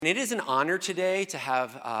And it is an honor today to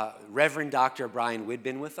have Reverend Dr. Brian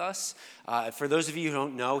Widbin with us. For those of you who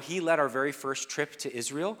don't know, he led our very first trip to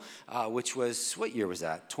Israel, which was, what year was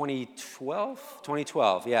that? 2012?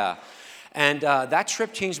 2012, yeah. And that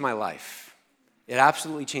trip changed my life. It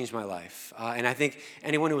absolutely changed my life. And I think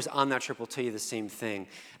anyone who was on that trip will tell you the same thing.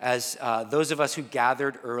 As those of us who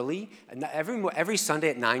gathered early, every Sunday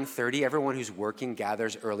at 9:30, everyone who's working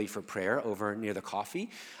gathers early for prayer over near the coffee.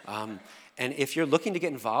 And if you're looking to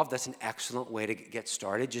get involved, that's an excellent way to get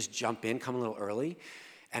started. Just jump in, come a little early.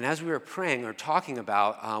 And as we were praying or talking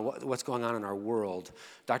about what's going on in our world,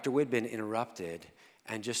 Dr. Widbin interrupted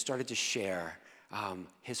and just started to share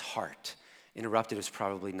his heart. Interrupted is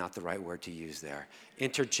probably not the right word to use there.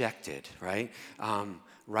 Interjected, right?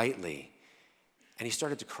 Rightly. And he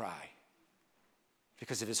started to cry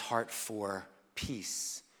because of his heart for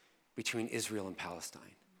peace between Israel and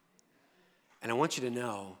Palestine. And I want you to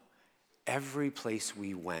know, every place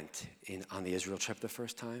we went on the Israel trip the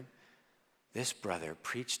first time, this brother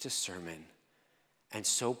preached a sermon and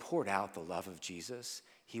so poured out the love of Jesus,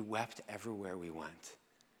 he wept everywhere we went.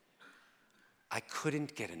 I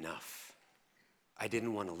couldn't get enough. I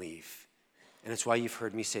didn't want to leave. And it's why you've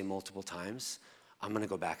heard me say multiple times, I'm going to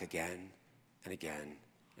go back again and again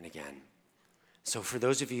and again. So for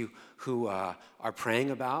those of you who are praying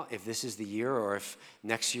about if this is the year or if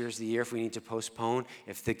next year is the year, if we need to postpone,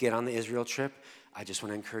 if they get on the Israel trip, I just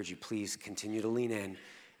want to encourage you, please continue to lean in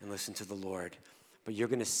and listen to the Lord. But you're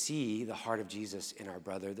going to see the heart of Jesus in our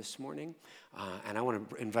brother this morning. And I want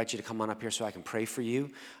to invite you to come on up here so I can pray for you.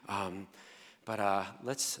 But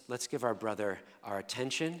let's give our brother our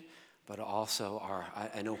attention, but also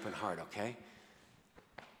an open heart, okay?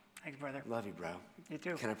 Thanks, brother. Love you, bro. You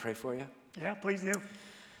too. Can I pray for you? Yeah, please do.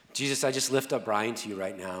 Jesus, I just lift up Brian to you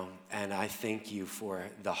right now, and I thank you for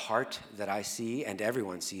the heart that I see and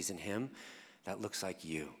everyone sees in him that looks like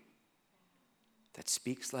you, that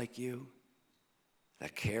speaks like you,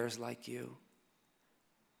 that cares like you,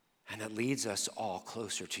 and that leads us all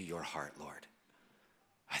closer to your heart, Lord.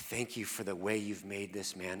 I thank you for the way you've made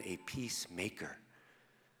this man a peacemaker,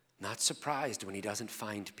 not surprised when he doesn't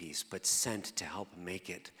find peace, but sent to help make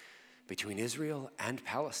it between Israel and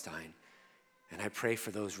Palestine. And I pray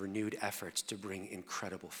for those renewed efforts to bring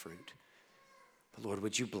incredible fruit. But Lord,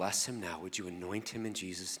 would you bless him now? Would you anoint him in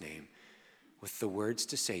Jesus' name with the words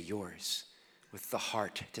to say yours, with the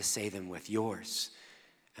heart to say them with yours.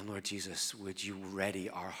 And Lord Jesus, would you ready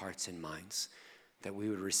our hearts and minds that we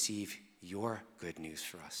would receive your good news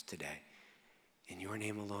for us today. In your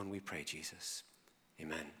name alone we pray, Jesus.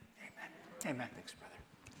 Amen. Amen. Amen. Thanks, brother.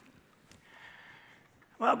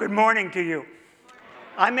 Well, good morning to you.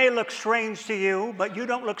 I may look strange to you, but you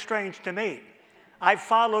don't look strange to me. I've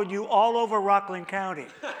followed you all over Rockland County.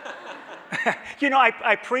 You know,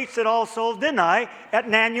 I preached at All Souls, didn't I, at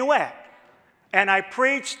Nanuet. And I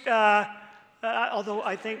preached, although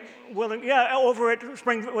I think, over at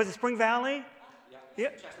Spring Valley? Yeah.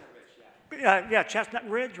 Chestnut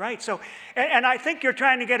Ridge, right? So, and I think you're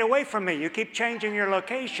trying to get away from me. You keep changing your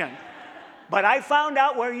location. But I found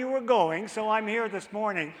out where you were going, so I'm here this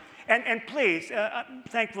morning. And please, I'm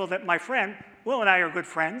thankful that my friend, Will and I are good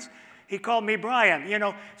friends. He called me Brian. You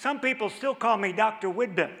know, some people still call me Dr.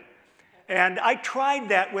 Widbin. And I tried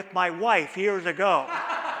that with my wife years ago.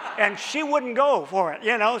 And she wouldn't go for it,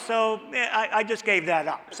 you know, so I just gave that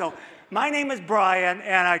up. So my name is Brian,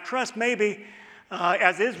 and I trust maybe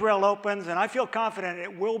as Israel opens, and I feel confident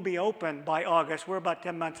it will be open by August. We're about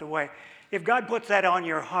 10 months away. If God puts that on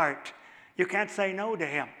your heart, you can't say no to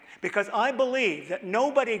him. Because I believe that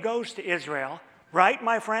nobody goes to Israel, right,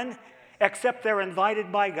 my friend, except they're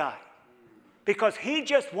invited by God. Because he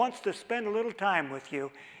just wants to spend a little time with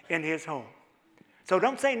you in his home. So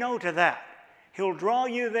don't say no to that. He'll draw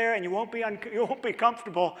you there, and you won't be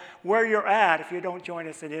comfortable where you're at if you don't join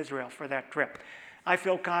us in Israel for that trip. I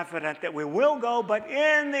feel confident that we will go, but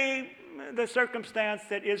in the circumstance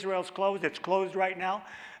that Israel's closed, it's closed right now,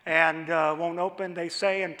 and won't open, they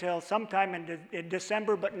say, until sometime in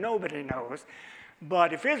December, but nobody knows.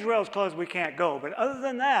 But if Israel's closed, we can't go. But other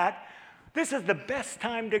than that, this is the best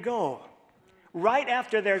time to go. Right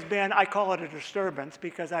after there's been, I call it a disturbance,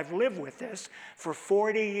 because I've lived with this for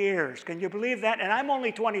 40 years. Can you believe that? And I'm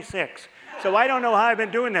only 26, so I don't know how I've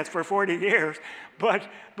been doing this for 40 years. But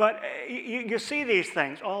you see these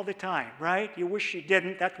things all the time, right? You wish you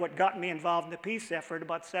didn't. That's what got me involved in the peace effort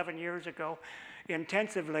about 7 years ago,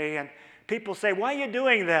 intensively. And people say, why are you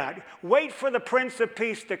doing that? Wait for the Prince of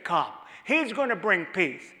Peace to come. He's going to bring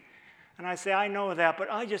peace. And I say, I know that,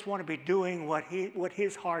 but I just want to be doing what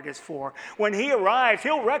his heart is for. When he arrives,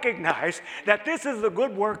 he'll recognize that this is the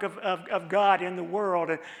good work of God in the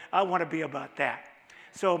world, and I want to be about that.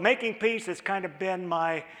 So making peace has kind of been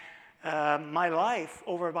my life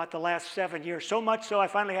over about the last 7 years. So much so I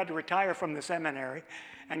finally had to retire from the seminary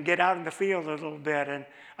and get out in the field a little bit, and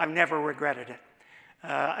I've never regretted it.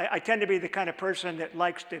 I tend to be the kind of person that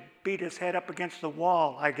likes to beat his head up against the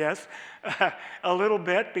wall, I guess, a little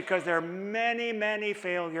bit, because there are many, many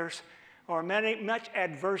failures or much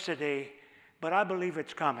adversity, but I believe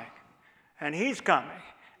it's coming. And he's coming,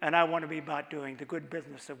 and I want to be about doing the good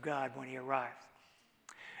business of God when he arrives.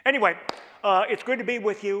 Anyway, it's good to be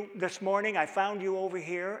with you this morning. I found you over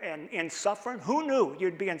here and in Suffern. Who knew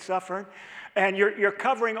you'd be in Suffern? And you're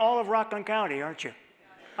covering all of Rockland County, aren't you?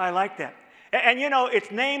 I like that. And you know,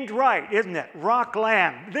 it's named right, isn't it?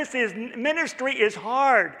 Rockland. Ministry is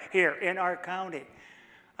hard here in our county.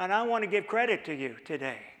 And I want to give credit to you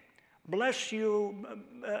today. Bless you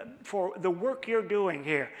for the work you're doing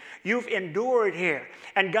here. You've endured here.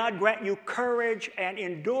 And God grant you courage and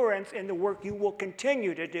endurance in the work you will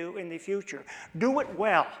continue to do in the future. Do it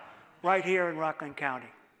well right here in Rockland County.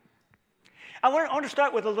 I want to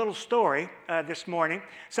start with a little story this morning,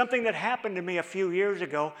 something that happened to me a few years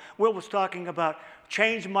ago. Will was talking about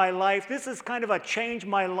change my life. This is kind of a change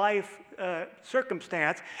my life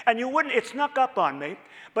circumstance, and it snuck up on me,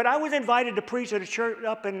 but I was invited to preach at a church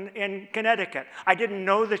up in Connecticut. I didn't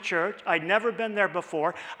know the church. I'd never been there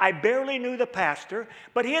before. I barely knew the pastor,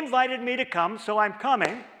 but he invited me to come, so I'm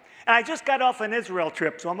coming, and I just got off an Israel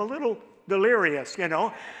trip, so I'm a little delirious,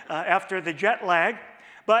 after the jet lag.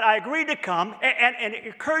 But I agreed to come, and it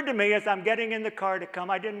occurred to me as I'm getting in the car to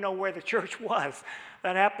come, I didn't know where the church was.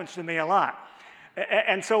 That happens to me a lot.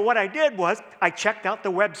 And so what I did was I checked out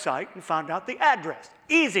the website and found out the address.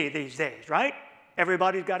 Easy these days, right?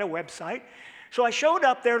 Everybody's got a website. So I showed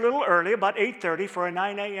up there a little early, about 8:30 for a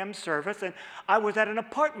 9 a.m. service, and I was at an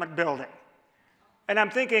apartment building. And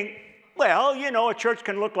I'm thinking, well, a church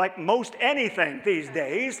can look like most anything these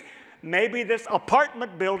days. Maybe this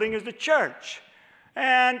apartment building is the church.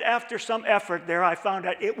 And after some effort there, I found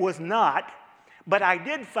out it was not. But I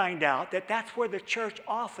did find out that that's where the church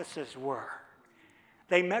offices were.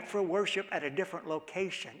 They met for worship at a different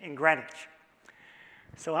location in Greenwich.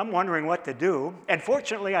 So I'm wondering what to do. And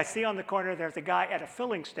fortunately, I see on the corner there's a guy at a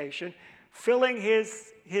filling station filling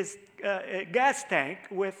his gas tank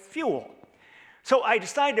with fuel. So I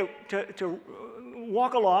decided to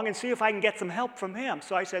walk along and see if I can get some help from him.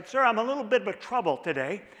 So I said, "Sir, I'm a little bit of trouble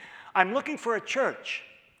today. I'm looking for a church."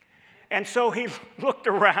 And so he looked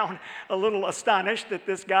around a little astonished that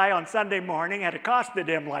this guy on Sunday morning had accosted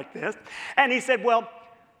him like this. And he said,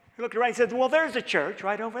 he looked around and said, "Well, there's a church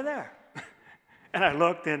right over there." And I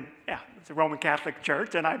looked, and yeah, it's a Roman Catholic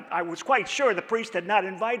church, and I was quite sure the priest had not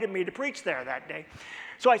invited me to preach there that day.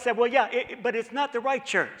 So I said, "Well, yeah, but it's not the right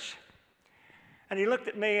church." And he looked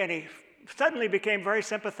at me, and he suddenly became very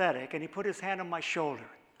sympathetic, and he put his hand on my shoulder.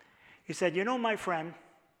 He said, "My friend,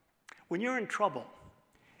 when you're in trouble,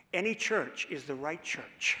 any church is the right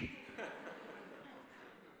church."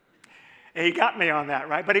 And he got me on that,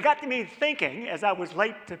 right? But he got me thinking, as I was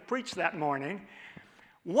late to preach that morning,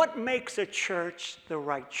 what makes a church the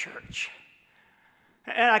right church?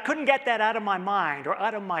 And I couldn't get that out of my mind or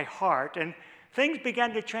out of my heart, and things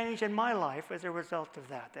began to change in my life as a result of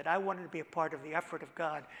that I wanted to be a part of the effort of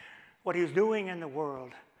God, what he was doing in the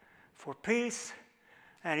world for peace.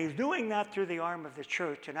 And he's doing that through the arm of the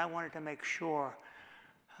church, and I wanted to make sure,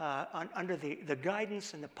 under the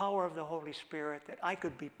guidance and the power of the Holy Spirit, that I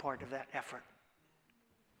could be part of that effort.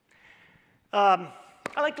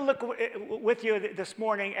 I'd like to look with you this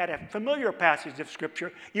morning at a familiar passage of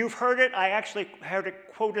Scripture. You've heard it. I actually heard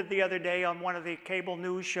it quoted the other day on one of the cable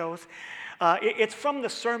news shows. It's from the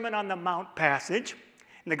Sermon on the Mount passage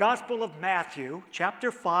in the Gospel of Matthew,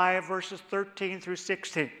 chapter 5, verses 13 through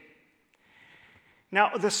 16. Now,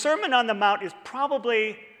 the Sermon on the Mount is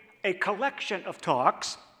probably a collection of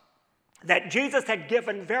talks that Jesus had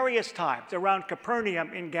given various times around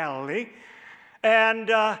Capernaum in Galilee. And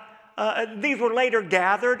these were later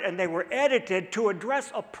gathered and they were edited to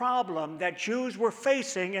address a problem that Jews were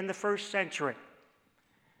facing in the first century.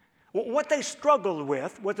 What they struggled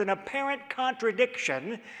with was an apparent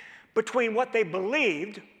contradiction between what they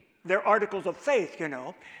believed, their articles of faith,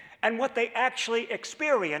 and what they actually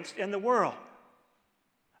experienced in the world.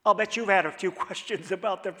 I'll bet you've had a few questions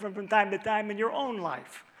about them from time to time in your own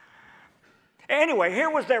life. Anyway, here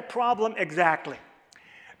was their problem exactly.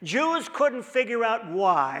 Jews couldn't figure out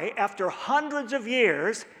why, after hundreds of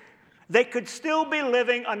years, they could still be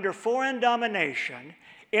living under foreign domination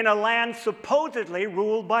in a land supposedly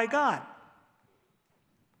ruled by God.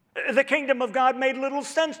 The kingdom of God made little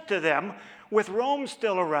sense to them, with Rome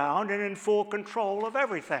still around and in full control of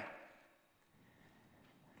everything.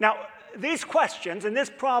 Now, these questions and this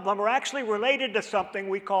problem are actually related to something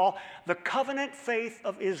we call the covenant faith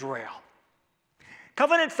of Israel.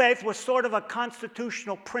 Covenant faith was sort of a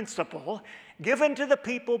constitutional principle given to the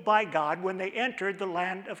people by God when they entered the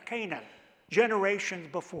land of Canaan, generations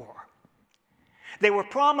before. They were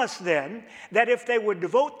promised then that if they would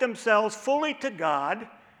devote themselves fully to God,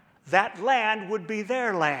 that land would be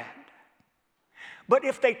their land. But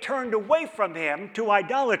if they turned away from him to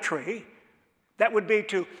idolatry, that would be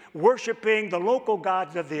to worshiping the local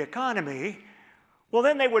gods of the economy, well,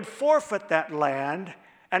 then they would forfeit that land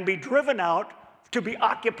and be driven out to be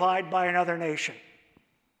occupied by another nation.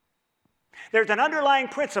 There's an underlying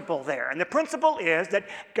principle there, and the principle is that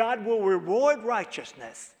God will reward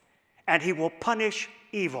righteousness and he will punish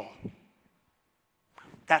evil.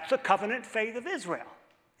 That's the covenant faith of Israel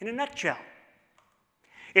in a nutshell.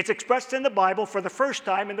 It's expressed in the Bible for the first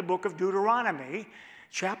time in the book of Deuteronomy,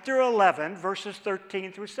 chapter 11, verses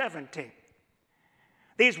 13 through 17.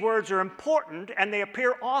 These words are important, and they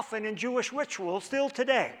appear often in Jewish rituals still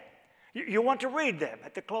today. You want to read them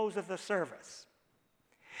at the close of the service.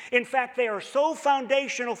 In fact, they are so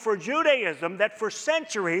foundational for Judaism that for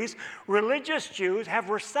centuries, religious Jews have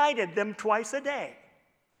recited them twice a day.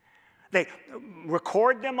 They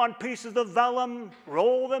record them on pieces of vellum,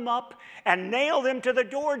 roll them up, and nail them to the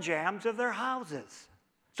door jambs of their houses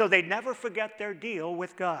so they'd never forget their deal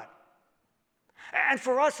with God. And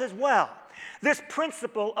for us as well, this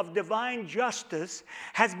principle of divine justice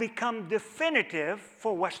has become definitive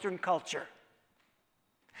for Western culture.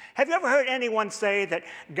 Have you ever heard anyone say that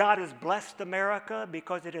God has blessed America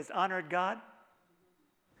because it has honored God?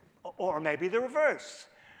 Or maybe the reverse,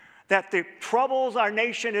 that the troubles our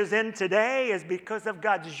nation is in today is because of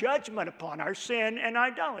God's judgment upon our sin and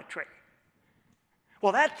idolatry.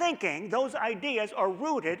 Well, that thinking, those ideas are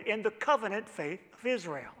rooted in the covenant faith of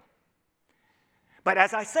Israel. But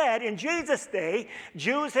as I said, in Jesus' day,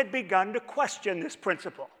 Jews had begun to question this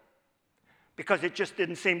principle because it just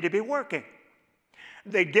didn't seem to be working.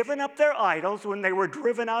 They'd given up their idols when they were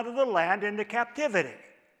driven out of the land into captivity.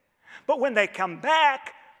 But when they come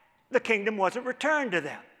back, the kingdom wasn't returned to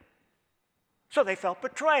them. So they felt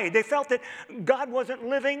betrayed. They felt that God wasn't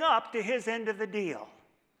living up to his end of the deal.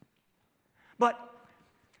 But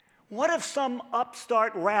what if some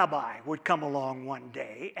upstart rabbi would come along one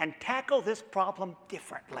day and tackle this problem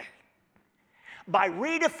differently by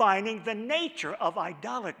redefining the nature of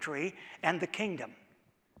idolatry and the kingdom?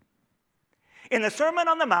 In the Sermon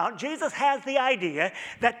on the Mount, Jesus has the idea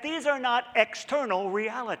that these are not external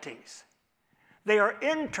realities. They are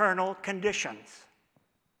internal conditions.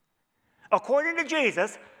 According to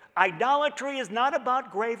Jesus, idolatry is not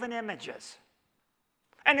about graven images.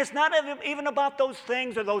 And it's not even about those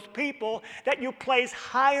things or those people that you place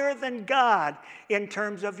higher than God in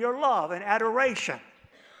terms of your love and adoration.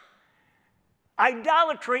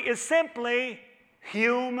 Idolatry is simply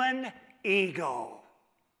human ego.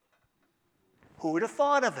 Who would have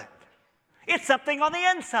thought of it? It's something on the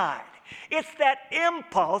inside. It's that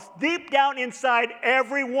impulse deep down inside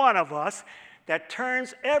every one of us that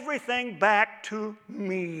turns everything back to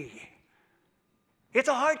me. It's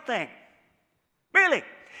a hard thing. Really.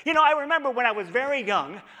 You know, I remember when I was very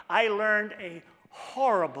young, I learned a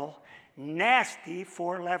horrible, nasty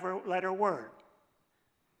four-letter word.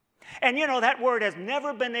 And you know, that word has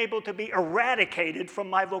never been able to be eradicated from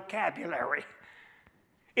my vocabulary.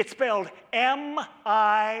 It's spelled M-I-N-E.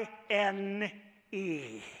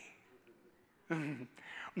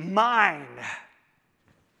 Mine.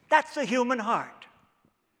 That's the human heart.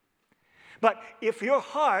 But if your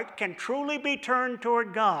heart can truly be turned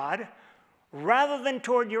toward God rather than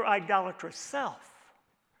toward your idolatrous self,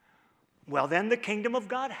 well, then the kingdom of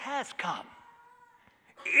God has come.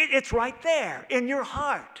 It's right there in your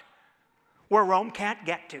heart where Rome can't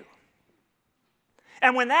get to.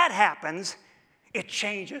 And when that happens, it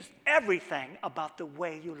changes everything about the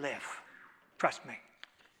way you live. Trust me.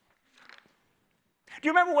 Do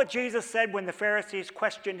you remember what Jesus said when the Pharisees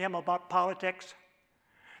questioned him about politics?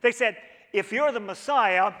 They said, if you're the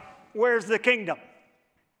Messiah, where's the kingdom?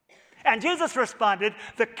 And Jesus responded,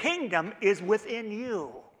 the kingdom is within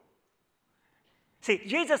you. See,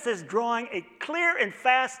 Jesus is drawing a clear and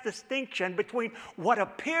fast distinction between what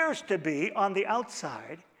appears to be on the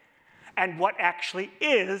outside and what actually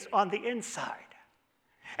is on the inside.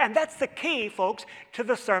 And that's the key, folks, to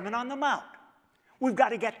the Sermon on the Mount. We've got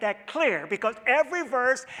to get that clear because every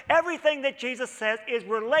verse, everything that Jesus says is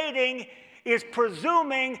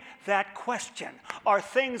presuming that question. Are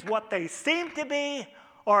things what they seem to be,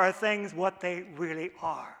 or are things what they really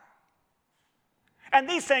are? And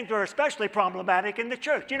these things are especially problematic in the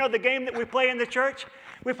church. You know the game that we play in the church?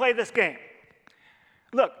 We play this game.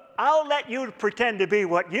 Look, I'll let you pretend to be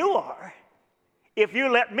what you are if you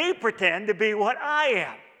let me pretend to be what I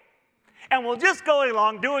am. And we'll just go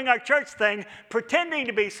along doing our church thing, pretending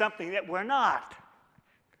to be something that we're not.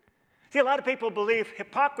 See, a lot of people believe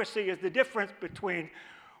hypocrisy is the difference between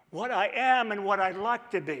what I am and what I'd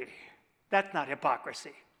like to be. That's not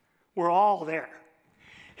hypocrisy. We're all there.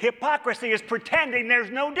 Hypocrisy is pretending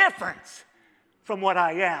there's no difference from what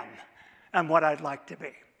I am and what I'd like to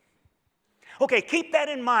be. Okay, keep that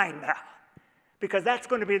in mind now, because that's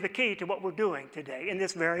going to be the key to what we're doing today in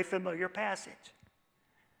this very familiar passage.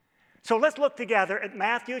 So let's look together at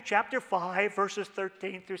Matthew chapter 5, verses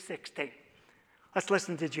 13 through 16. Let's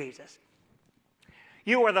listen to Jesus.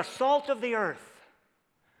 You are the salt of the earth,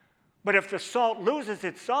 but if the salt loses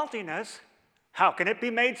its saltiness, how can it be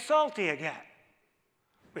made salty again?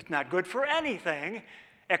 It's not good for anything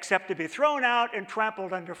except to be thrown out and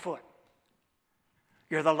trampled underfoot.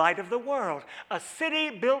 You're the light of the world, a city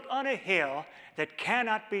built on a hill that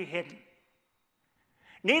cannot be hidden.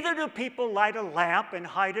 Neither do people light a lamp and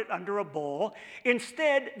hide it under a bowl.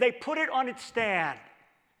 Instead, they put it on its stand,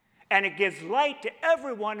 and it gives light to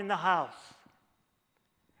everyone in the house.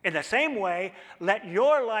 In the same way, let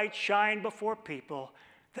your light shine before people,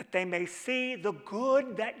 that they may see the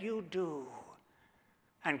good that you do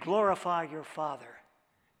and glorify your Father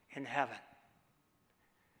in heaven.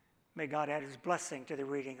 May God add his blessing to the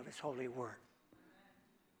reading of his holy word.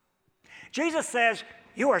 Jesus says,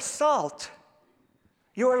 you are salt.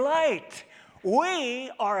 You are light. We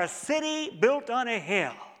are a city built on a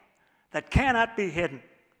hill that cannot be hidden.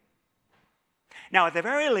 Now, at the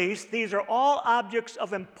very least, these are all objects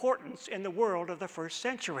of importance in the world of the first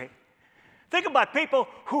century. Think about people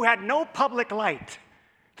who had no public light.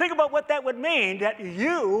 Think about what that would mean, that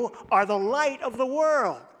you are the light of the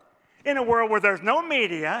world. In a world where there's no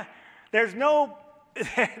media, there's no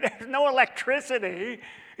electricity.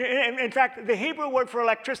 In fact, the Hebrew word for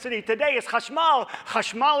electricity today is chashmal.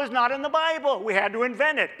 Chashmal is not in the Bible. We had to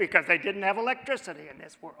invent it because they didn't have electricity in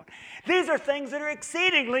this world. These are things that are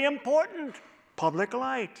exceedingly important. Public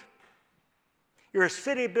light. You're a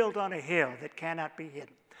city built on a hill that cannot be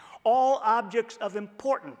hidden. All objects of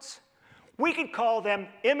importance. We could call them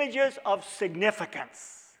images of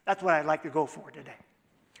significance. That's what I'd like to go for today.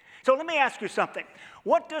 So let me ask you something.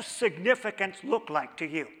 What does significance look like to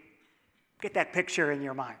you? Get that picture in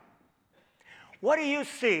your mind. What do you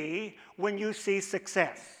see when you see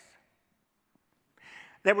success?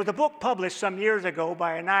 There was a book published some years ago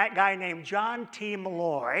by a guy named John T.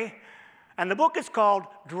 Malloy, and the book is called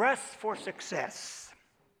Dress for Success.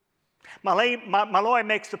 Malloy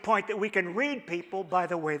makes the point that we can read people by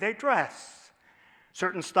the way they dress.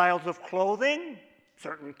 Certain styles of clothing,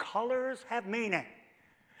 certain colors have meaning.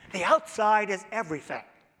 The outside is everything.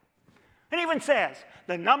 It even says,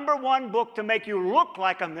 the #1 book to make you look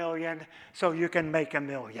like a million so you can make a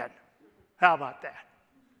million. How about that?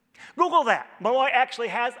 Google that. Malloy actually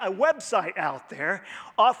has a website out there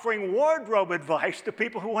offering wardrobe advice to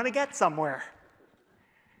people who want to get somewhere.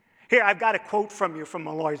 Here, I've got a quote from you from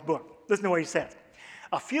Malloy's book. Listen to what he says.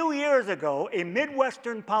 A few years ago, a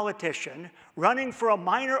Midwestern politician running for a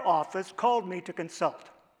minor office called me to consult.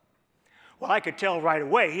 Well, I could tell right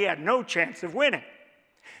away he had no chance of winning.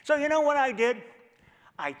 So you know what I did?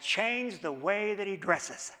 I changed the way that he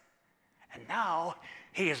dresses. And now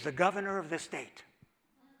he is the governor of the state.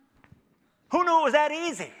 Who knew it was that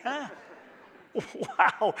easy, huh?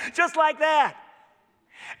 Wow, just like that.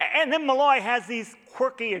 And then Malloy has these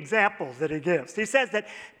quirky examples that he gives. He says that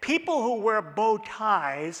people who wear bow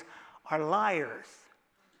ties are liars.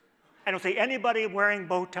 I don't see anybody wearing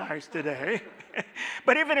bow ties today.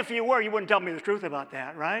 But even if you were, you wouldn't tell me the truth about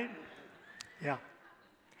that, right? Yeah.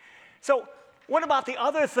 So what about the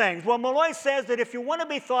other things? Well, Malloy says that if you want to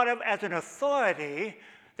be thought of as an authority,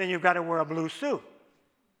 then you've got to wear a blue suit.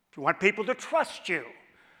 If you want people to trust you,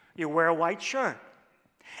 you wear a white shirt.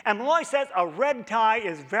 And Malloy says a red tie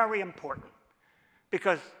is very important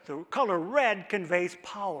because the color red conveys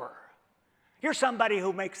power. You're somebody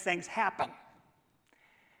who makes things happen.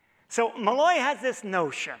 So Malloy has this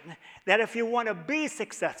notion that if you want to be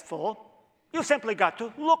successful, you simply got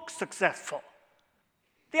to look successful.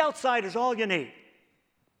 The outside is all you need.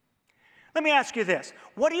 Let me ask you this.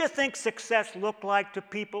 What do you think success looked like to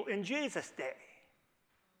people in Jesus' day?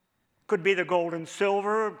 Could be the gold and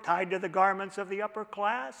silver tied to the garments of the upper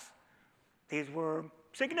class. These were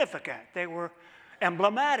significant. They were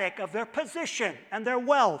emblematic of their position and their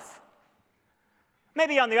wealth.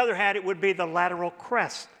 Maybe on the other hand, it would be the lateral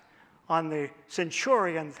crest on the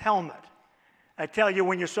centurion's helmet. I tell you,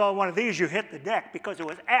 when you saw one of these, you hit the deck because it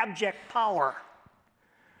was abject power.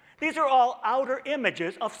 These are all outer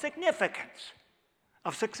images of significance.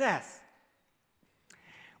 of success.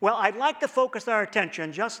 Well, I'd like to focus our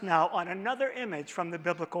attention just now on another image from the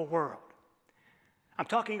biblical world. I'm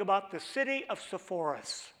talking about the city of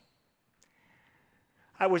Sepphoris.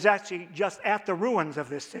 I was actually just at the ruins of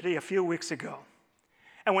this city a few weeks ago.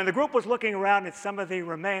 And when the group was looking around at some of the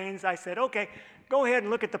remains, I said, okay, go ahead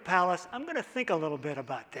and look at the palace. I'm going to think a little bit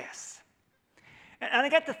about this. And I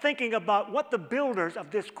got to thinking about what the builders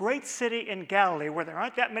of this great city in Galilee, where there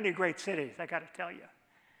aren't that many great cities, I got to tell you,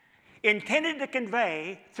 intended to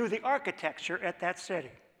convey through the architecture at that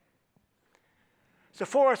city.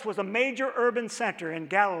 Sepphoris was a major urban center in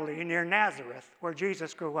Galilee near Nazareth, where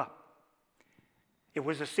Jesus grew up. It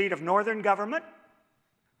was the seat of northern government,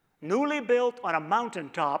 newly built on a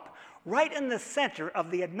mountaintop right in the center of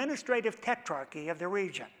the administrative tetrarchy of the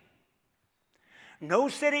region. No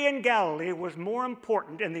city in Galilee was more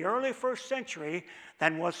important in the early first century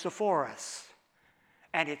than was Sepphoris.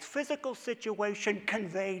 And its physical situation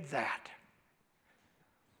conveyed that.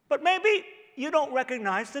 But maybe you don't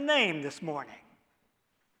recognize the name this morning.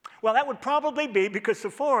 Well, that would probably be because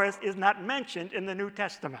Sepphoris is not mentioned in the New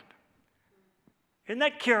Testament. Isn't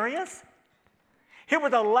that curious? Here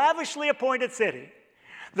was a lavishly appointed city,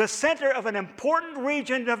 the center of an important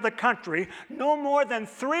region of the country, no more than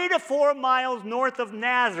 3 to 4 miles north of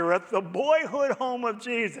Nazareth, the boyhood home of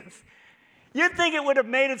Jesus. You'd think it would have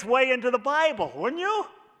made its way into the Bible, wouldn't you?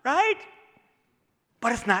 Right?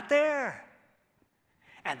 But it's not there.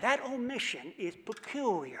 And that omission is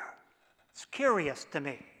peculiar. It's curious to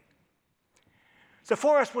me.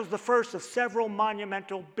 Sepphoris was the first of several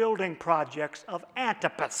monumental building projects of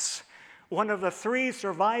Antipas, one of the 3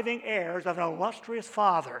 surviving heirs of an illustrious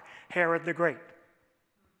father, Herod the Great.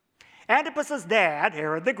 Antipas's dad,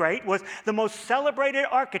 Herod the Great, was the most celebrated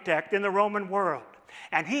architect in the Roman world.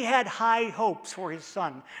 And he had high hopes for his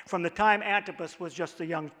son from the time Antipas was just a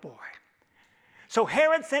young boy. So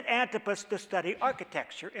Herod sent Antipas to study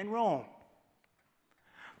architecture in Rome.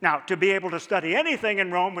 Now, to be able to study anything in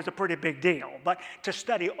Rome was a pretty big deal, but to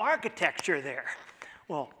study architecture there,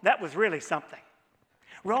 well, that was really something.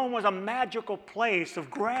 Rome was a magical place of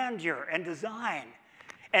grandeur and design.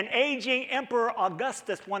 An aging Emperor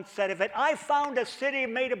Augustus once said of it, "I found a city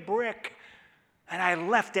made of brick, and I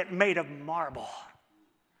left it made of marble."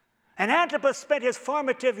 And Antipas spent his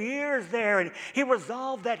formative years there, and he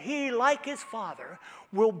resolved that he, like his father,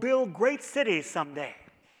 will build great cities someday.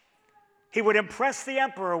 He would impress the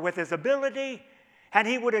emperor with his ability, and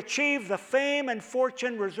he would achieve the fame and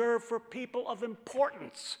fortune reserved for people of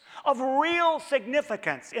importance, of real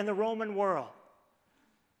significance in the Roman world.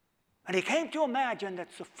 And he came to imagine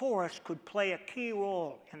that Sepphoris could play a key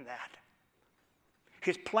role in that.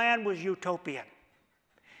 His plan was utopian.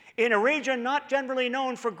 In a region not generally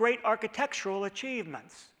known for great architectural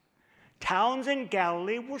achievements, towns in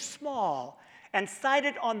Galilee were small and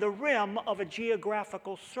sited on the rim of a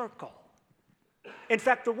geographical circle. In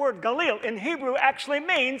fact, the word Galil in Hebrew actually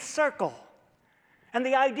means circle. And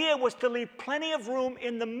the idea was to leave plenty of room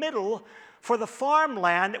in the middle for the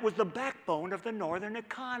farmland that was the backbone of the northern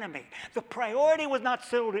economy. The priority was not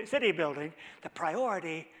city building. The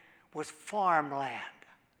priority was farmland.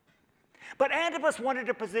 But Antipas wanted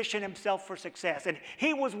to position himself for success, and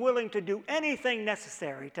he was willing to do anything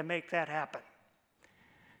necessary to make that happen.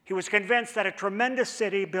 He was convinced that a tremendous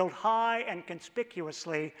city built high and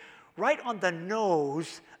conspicuously right on the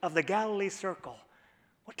nose of the Galilee Circle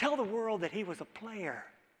would tell the world that he was a player.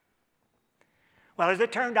 Well, as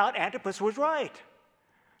it turned out, Antipas was right.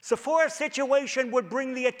 Sepphoris' situation would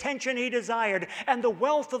bring the attention he desired and the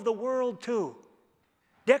wealth of the world too,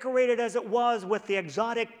 decorated as it was with the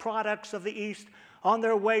exotic products of the East on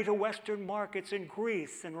their way to Western markets in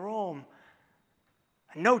Greece and Rome.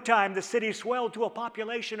 In no time, the city swelled to a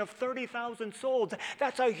population of 30,000 souls.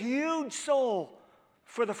 That's a huge soul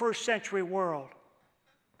for the first century world.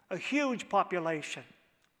 A huge population.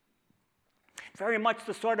 Very much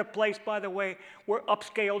the sort of place, by the way, where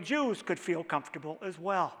upscale Jews could feel comfortable as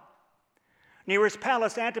well. Near his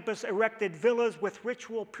palace, Antipas erected villas with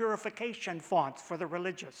ritual purification fonts for the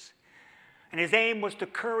religious. And his aim was to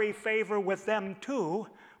curry favor with them too,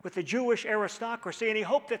 with the Jewish aristocracy, and he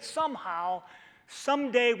hoped that somehow,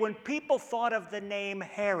 someday when people thought of the name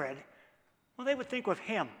Herod, well, they would think of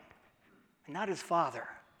him and not his father.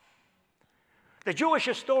 The Jewish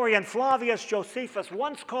historian Flavius Josephus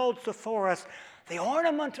once called Sepphoris the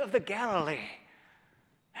ornament of the Galilee,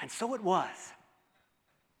 and so it was.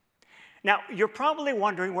 Now, you're probably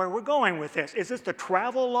wondering where we're going with this. Is this the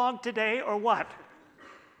travel log today or what?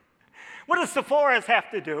 What does Sepphoris have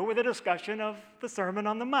to do with a discussion of the Sermon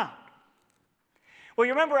on the Mount? Well,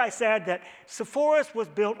 you remember I said that Sepphoris was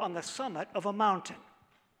built on the summit of a mountain.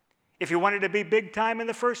 If you wanted to be big time in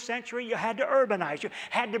the first century, you had to urbanize. You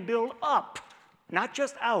had to build up, not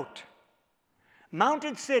just out.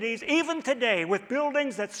 Mountain cities, even today, with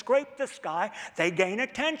buildings that scrape the sky, they gain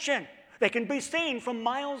attention. They can be seen from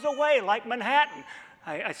miles away, like Manhattan.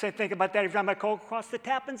 I think about that every time I go across the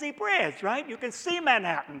Tappan Zee Bridge, right? You can see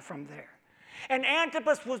Manhattan from there. And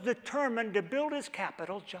Antipas was determined to build his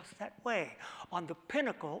capital just that way, on the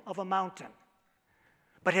pinnacle of a mountain.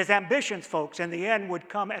 But his ambitions, folks, in the end would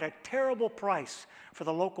come at a terrible price for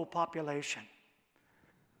the local population.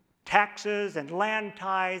 Taxes and land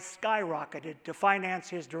tithes skyrocketed to finance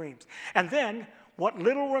his dreams. And then, what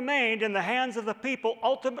little remained in the hands of the people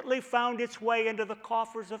ultimately found its way into the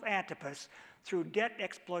coffers of Antipas through debt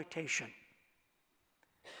exploitation.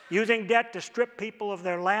 Using debt to strip people of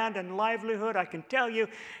their land and livelihood, I can tell you,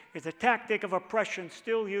 is a tactic of oppression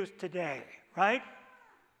still used today, right?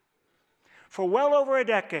 For well over a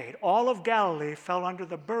decade, all of Galilee fell under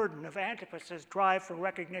the burden of Antipas's drive for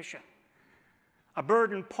recognition, a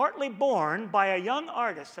burden partly borne by a young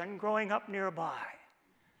artisan growing up nearby,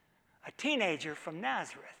 a teenager from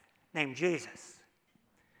Nazareth named Jesus.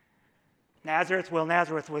 Nazareth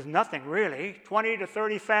was nothing really, 20 to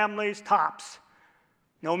 30 families tops.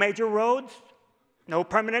 No major roads, no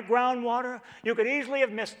permanent groundwater. You could easily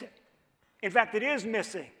have missed it. In fact, it is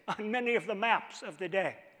missing on many of the maps of the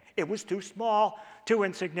day. It was too small, too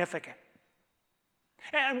insignificant.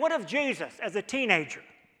 And what of Jesus as a teenager?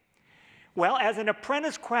 Well, as an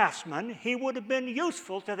apprentice craftsman, he would have been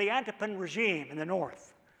useful to the Antipan regime in the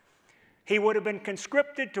north. He would have been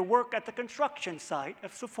conscripted to work at the construction site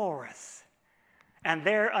of Sepphoris. And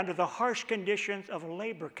there, under the harsh conditions of a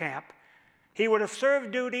labor camp, he would have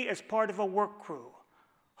served duty as part of a work crew,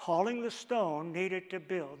 hauling the stone needed to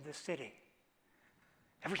build the city.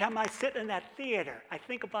 Every time I sit in that theater, I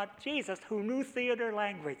think about Jesus, who knew theater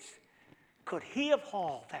language. Could he have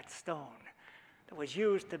hauled that stone that was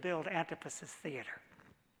used to build Antipas's theater?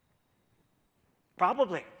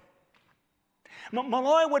 Probably.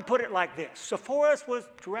 Malloy would put it like this: Sepphoris was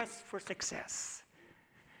dressed for success.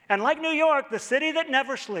 And like New York, the city that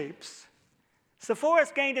never sleeps,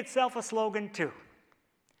 Sepphoris gained itself a slogan too.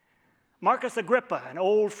 Marcus Agrippa, an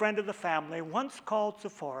old friend of the family, once called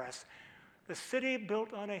Sepphoris the city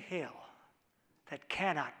built on a hill that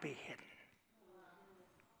cannot be hidden.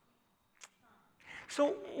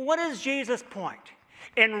 So what is Jesus' point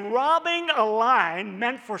in robbing a line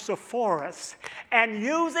meant for Sepphoris and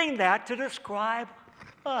using that to describe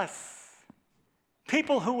us,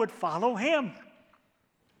 people who would follow him?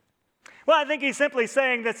 Well, I think he's simply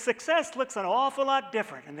saying that success looks an awful lot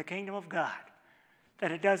different in the kingdom of God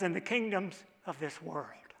than it does in the kingdoms of this world.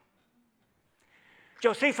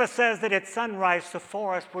 Josephus says that at sunrise,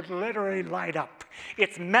 Sepphoris would literally light up.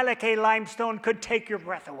 Its Meleke limestone could take your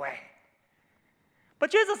breath away. But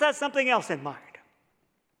Jesus has something else in mind.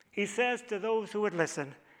 He says to those who would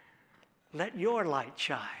listen, let your light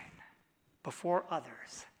shine before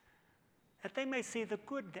others, that they may see the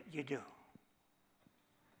good that you do.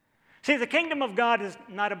 See, the kingdom of God is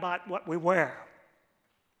not about what we wear,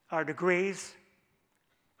 our degrees,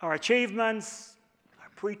 our achievements, our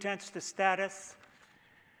pretense to status.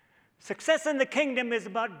 Success in the kingdom is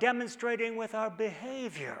about demonstrating with our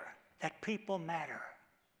behavior that people matter.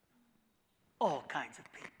 All kinds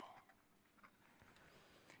of people.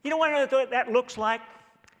 You know what that looks like?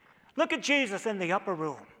 Look at Jesus in the upper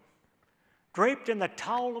room, draped in the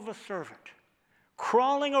towel of a servant,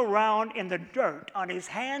 crawling around in the dirt on his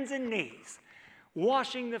hands and knees,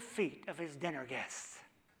 washing the feet of his dinner guests.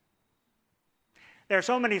 There are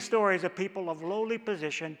so many stories of people of lowly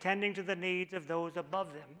position tending to the needs of those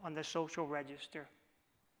above them on the social register.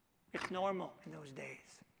 It's normal in those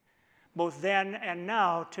days, both then and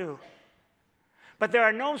now, too. But there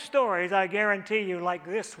are no stories, I guarantee you, like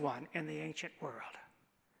this one in the ancient world.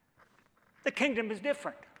 The kingdom is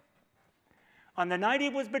different. On the night he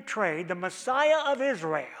was betrayed, the Messiah of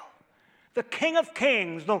Israel, the King of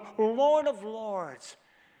Kings, the Lord of Lords,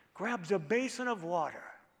 grabs a basin of water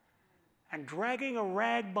and, dragging a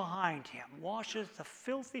rag behind him, washes the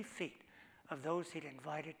filthy feet of those he'd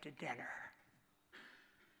invited to dinner.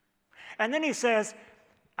 And then he says,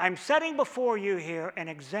 I'm setting before you here an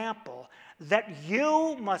example that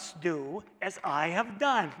you must do as I have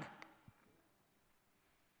done.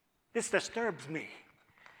 This disturbs me,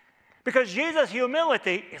 because Jesus'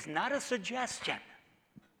 humility is not a suggestion.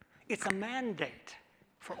 It's a mandate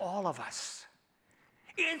for all of us.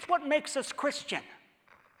 It's what makes us Christian.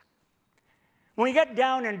 When we get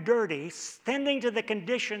down and dirty, tending to the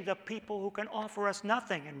conditions of people who can offer us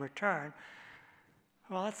nothing in return,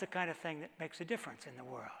 well, that's the kind of thing that makes a difference in the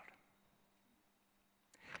world.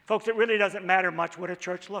 Folks, it really doesn't matter much what a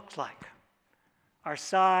church looks like. Our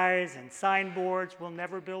size and signboards will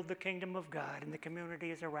never build the kingdom of God in the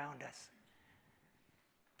communities around us.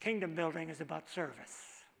 Kingdom building is about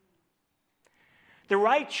service. The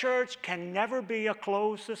right church can never be a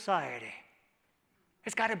closed society.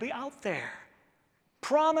 It's got to be out there,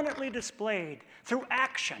 prominently displayed through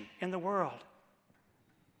action in the world.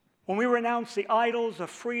 When we renounce the idols of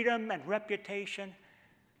freedom and reputation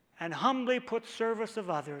and humbly put service of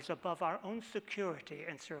others above our own security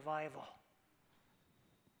and survival,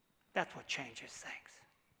 that's what changes things.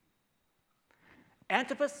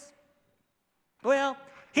 Antipas, well,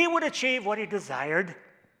 he would achieve what he desired.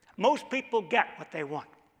 Most people get what they want.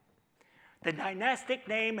 The dynastic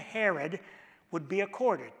name Herod would be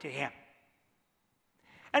accorded to him.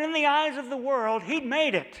 And in the eyes of the world, he'd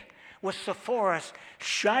made it, with Sepphoris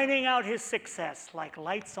shining out his success like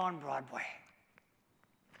lights on Broadway.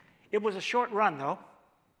 It was a short run, though.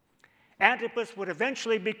 Antipas would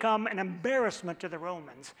eventually become an embarrassment to the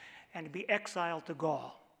Romans and be exiled to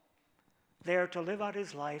Gaul, there to live out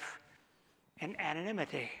his life in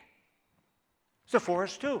anonymity.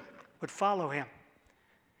 Sepphoris, too, would follow him.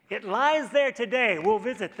 It lies there today. We'll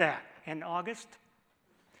visit that in August.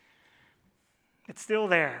 It's still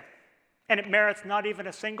there, and it merits not even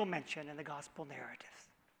a single mention in the gospel narrative.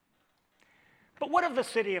 But what of the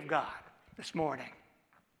city of God this morning?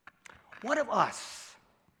 What of us?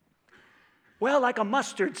 Well, like a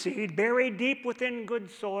mustard seed buried deep within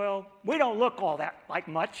good soil, we don't look all that like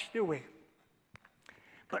much, do we?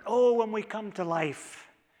 But oh, when we come to life,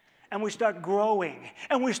 and we start growing,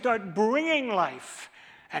 and we start bringing life,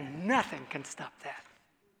 and nothing can stop that.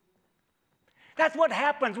 That's what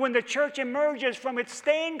happens when the church emerges from its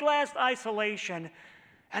stained glass isolation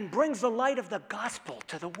and brings the light of the gospel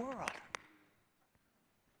to the world.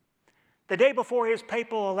 The day before his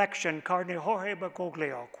papal election, Cardinal Jorge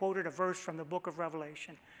Bergoglio quoted a verse from the book of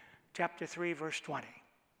Revelation, chapter 3, verse 20.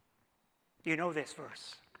 You know this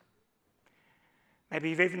verse. Maybe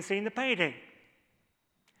you've even seen the painting.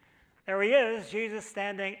 There he is, Jesus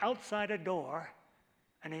standing outside a door,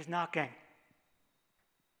 and he's knocking.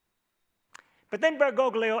 But then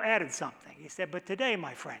Bergoglio added something. He said, but today,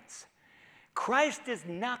 my friends, Christ is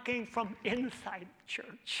knocking from inside the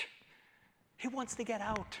church. He wants to get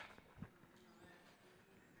out.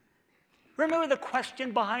 Remember the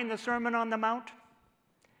question behind the Sermon on the Mount?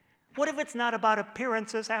 What if it's not about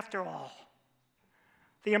appearances after all?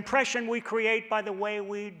 The impression we create by the way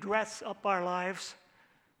we dress up our lives,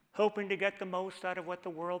 hoping to get the most out of what the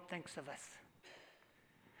world thinks of us.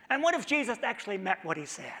 And what if Jesus actually meant what he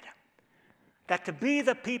said? That to be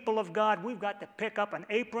the people of God, we've got to pick up an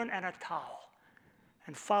apron and a towel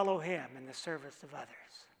and follow him in the service of others.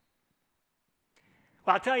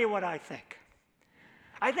 Well, I'll tell you what I think.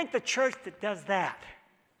 I think the church that does that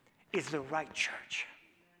is the right church.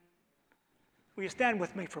 Will you stand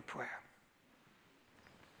with me for prayer?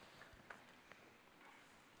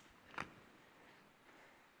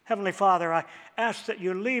 Heavenly Father, I ask that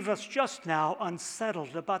you leave us just now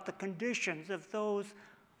unsettled about the conditions of those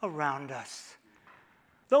around us.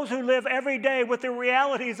 Those who live every day with the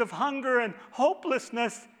realities of hunger and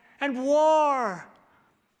hopelessness and war.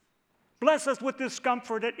 Bless us with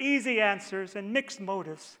discomfort at easy answers and mixed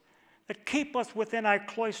motives that keep us within our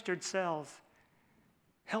cloistered cells.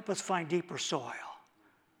 Help us find deeper soil,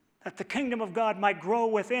 that the kingdom of God might grow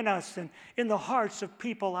within us and in the hearts of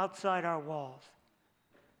people outside our walls.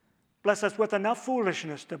 Bless us with enough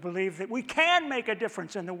foolishness to believe that we can make a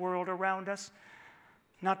difference in the world around us,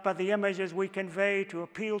 not by the images we convey to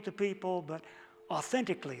appeal to people, but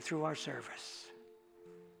authentically through our service.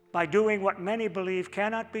 By doing what many believe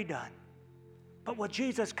cannot be done, but what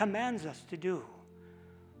Jesus commands us to do.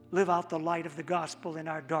 Live out the light of the gospel in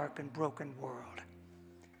our dark and broken world.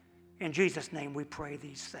 In Jesus' name we pray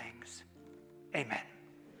these things. Amen.